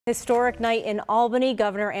Historic night in Albany.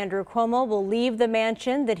 Governor Andrew Cuomo will leave the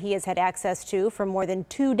mansion that he has had access to for more than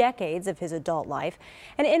 2 decades of his adult life.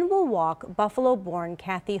 And in will walk Buffalo-born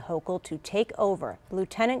Kathy Hochul to take over,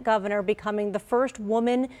 Lieutenant Governor becoming the first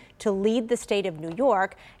woman to lead the state of New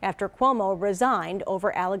York after Cuomo resigned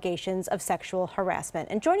over allegations of sexual harassment.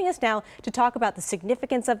 And joining us now to talk about the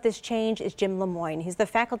significance of this change is Jim Lemoine. He's the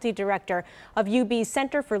faculty director of UB's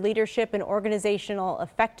Center for Leadership and Organizational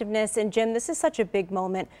Effectiveness. And Jim, this is such a big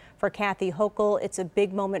moment for Kathy Hochul. It's a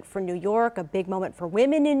big moment for New York, a big moment for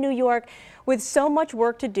women in New York, with so much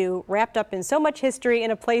work to do, wrapped up in so much history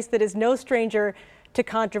in a place that is no stranger to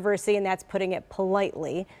controversy, and that's putting it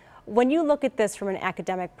politely. When you look at this from an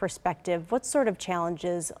academic perspective, what sort of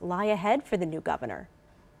challenges lie ahead for the new governor?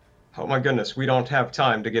 Oh my goodness, we don't have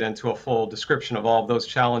time to get into a full description of all of those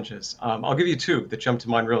challenges. I'll give you two that jump to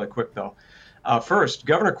mind really quick, though. First,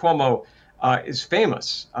 Governor Cuomo is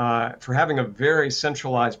famous for having a very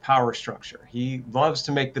centralized power structure. He loves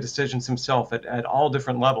to make the decisions himself at all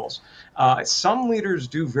different levels. Some leaders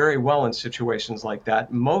do very well in situations like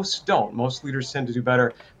that. Most don't. Most leaders tend to do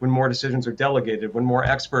better when more decisions are delegated, when more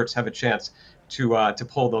experts have a chance to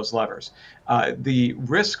pull those levers. The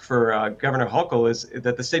risk for Governor Hochul is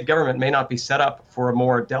that the state government may not be set up for a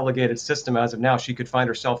more delegated system as of now. She could find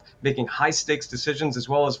herself making high-stakes decisions as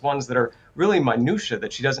well as ones that are really minutia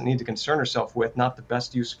that she doesn't need to concern herself with, not the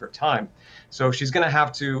best use of her time. So she's going to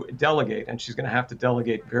have to delegate, and she's going to have to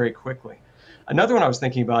delegate very quickly. Another one I was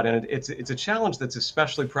thinking about, and it's a challenge that's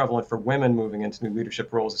especially prevalent for women moving into new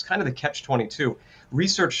leadership roles, is kind of the catch-22.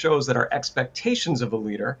 Research shows that our expectations of a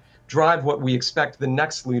leader drive what we expect the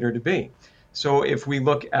next leader to be. So if we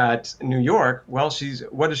look at New York, well,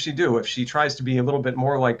 what does she do? If she tries to be a little bit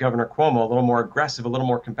more like Governor Cuomo, a little more aggressive, a little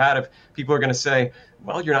more combative, people are going to say,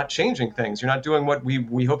 well, you're not changing things. You're not doing what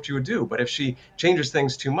we hoped you would do. But if she changes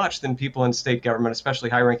things too much, then people in state government, especially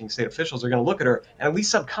high-ranking state officials, are going to look at her, and at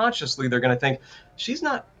least subconsciously, they're going to think, she's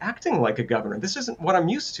not acting like a governor. This isn't what I'm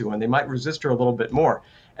used to, and they might resist her a little bit more.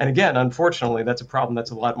 And again, unfortunately, that's a problem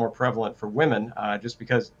that's a lot more prevalent for women, just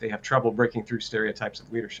because they have trouble breaking through stereotypes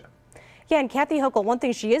of leadership. Yeah, and Kathy Hochul, one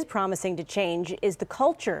thing she is promising to change is the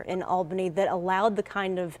culture in Albany that allowed the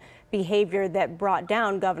kind of behavior that brought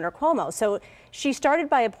down Governor Cuomo. So she started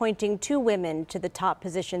by appointing 2 women to the top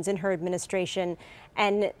positions in her administration,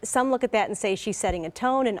 and some look at that and say she's setting a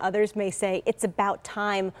tone, and others may say it's about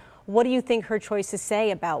time. What do you think her choices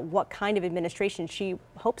say about what kind of administration she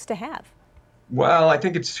hopes to have? Well, I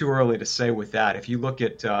think it's too early to say with that. If you look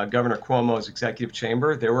at Governor Cuomo's executive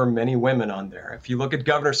chamber, there were many women on there. If you look at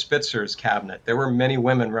Governor Spitzer's cabinet, there were many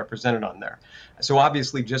women represented on there. So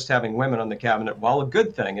obviously just having women on the cabinet, while a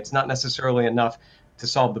good thing, it's not necessarily enough to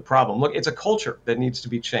solve the problem. Look, it's a culture that needs to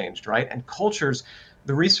be changed, right? And cultures,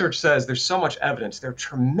 the research says there's so much evidence. They're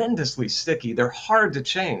tremendously sticky. They're hard to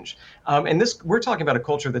change. And we're talking about a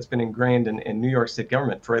culture that's been ingrained in New York State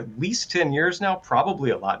government for at least 10 years now,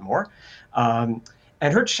 probably a lot more. And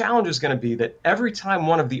her challenge is going to be that every time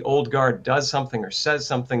one of the old guard does something or says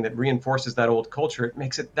something that reinforces that old culture, it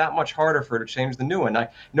makes it that much harder for her to change the new one. I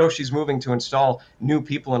know she's moving to install new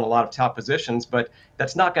people in a lot of top positions, but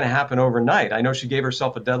that's not going to happen overnight. I know she gave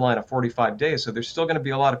herself a deadline of 45 days, so there's still going to be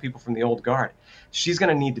a lot of people from the old guard. She's going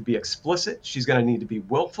to need to be explicit, she's going to need to be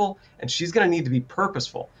willful, and she's going to need to be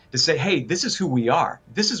purposeful to say, hey, this is who we are.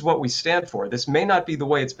 This is what we stand for. This may not be the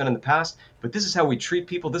way it's been in the past, but this is how we treat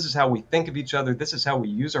people. This is how we think of each other. This is how we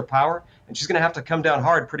use our power. And she's going to have to come down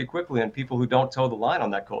hard pretty quickly on people who don't toe the line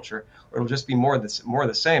on that culture, or it'll just be more of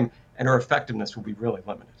the same, and her effectiveness will be really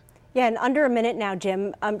limited. Yeah, in under a minute now,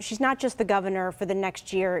 Jim, she's not just the governor for the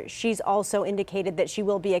next year. She's also indicated that she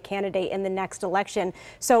will be a candidate in the next election.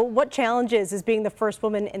 So what challenges is being the first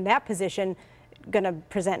woman in that position going to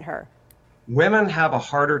present her? Women have a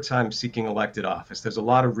harder time seeking elected office. There's a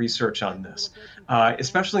lot of research on this,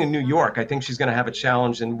 especially in New York. I think she's going to have a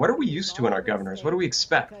challenge. And what are we used to in our governors? What do we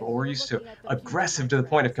expect? Well, we're used to aggressive to the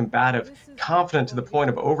point of combative, confident to the point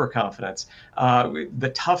of overconfidence,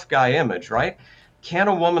 the tough guy image, right? Can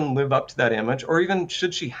a woman live up to that image, or even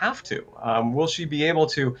should she have to? Will she be able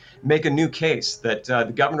to make a new case that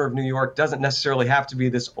the governor of New York doesn't necessarily have to be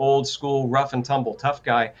this old school, rough and tumble, tough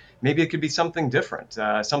guy? Maybe it could be something different,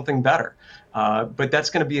 something better. But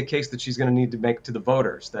that's going to be a case that she's going to need to make to the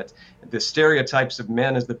voters, that the stereotypes of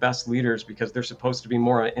men as the best leaders because they're supposed to be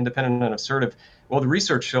more independent and assertive, well, the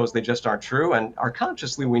research shows they just aren't true. And our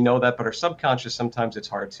consciously we know that, but our subconscious, sometimes it's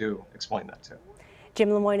hard to explain that to. Jim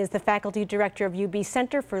Lemoine is the faculty director of UB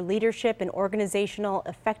Center for Leadership and Organizational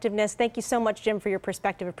Effectiveness. Thank you so much, Jim, for your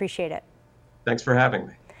perspective. Appreciate it. Thanks for having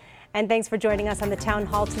me. And thanks for joining us on the Town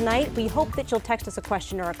Hall tonight. We hope that you'll text us a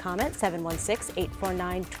question or a comment,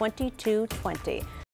 716-849-2220.